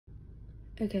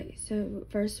Okay, so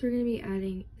first we're going to be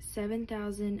adding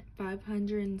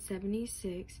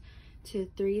 7,576 to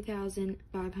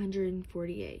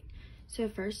 3,548. So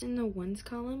first in the ones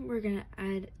column, we're going to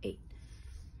add 8.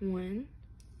 1,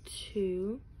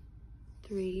 2,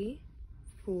 3,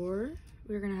 4.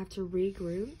 We're going to have to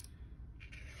regroup.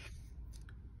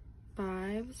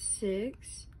 5,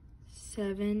 6,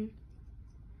 7,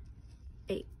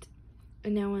 8.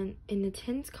 And now in the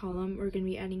tens column, we're going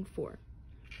to be adding 4.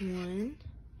 1,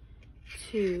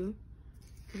 2,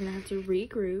 we're going to have to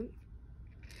regroup.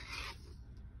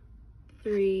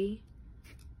 3,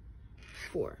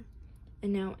 4.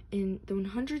 And now in the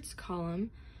 100s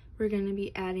column, we're going to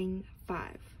be adding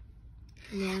 5.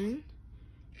 1,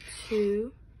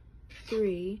 2,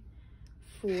 3,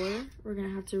 4. We're going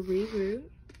to have to regroup.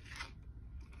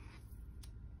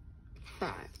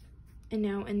 5. And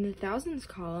now in the thousands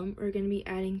column, we're going to be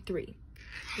adding 3.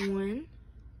 1,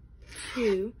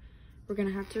 2, we're going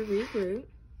to have to regroup.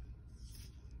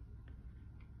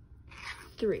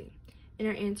 3. And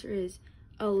our answer is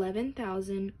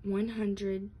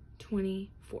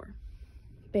 11,124.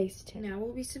 Base 10. Now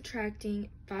we'll be subtracting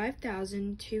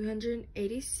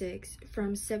 5,286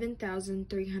 from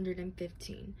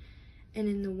 7,315. And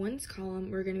in the ones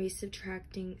column, we're going to be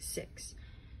subtracting 6.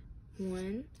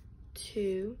 1,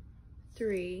 2,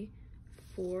 3,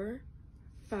 4,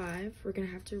 5. We're going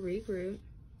to have to regroup.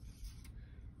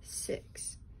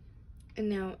 6. And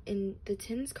now in the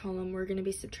tens column, we're going to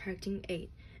be subtracting 8.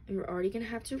 And we're already going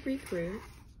to have to regroup.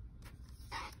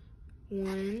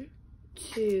 1,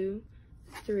 2,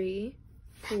 3,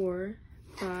 4,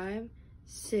 5,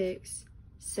 6,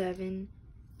 7,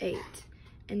 8.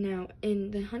 And now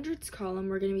in the hundreds column,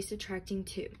 we're going to be subtracting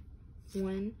 2.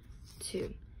 1,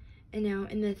 2. And now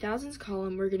in the thousands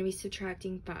column, we're going to be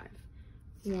subtracting 5.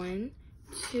 1,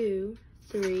 2,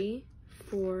 3,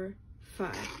 4,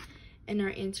 5. And our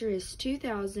answer is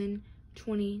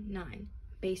 2,029,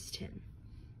 base 10.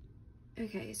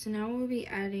 Okay, so now we'll be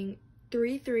adding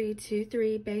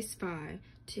 3323 base 5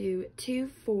 to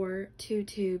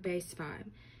 2422 base 5.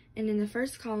 And in the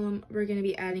first column, we're going to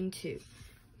be adding 2.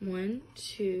 1,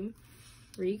 2,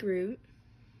 regroup.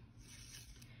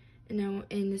 And now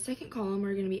in the second column,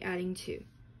 we're going to be adding 2.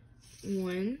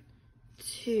 1,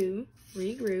 2,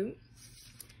 regroup.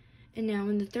 And now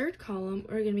in the third column,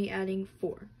 we're going to be adding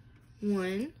 4.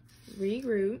 1,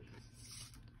 regroup.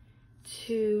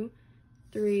 2,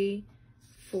 3,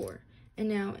 4. And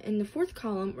now in the fourth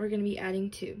column, we're going to be adding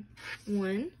 2.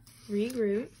 1,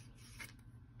 regroup.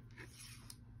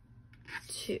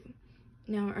 2.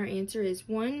 Now our answer is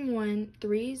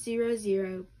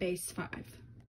 11300 base 5.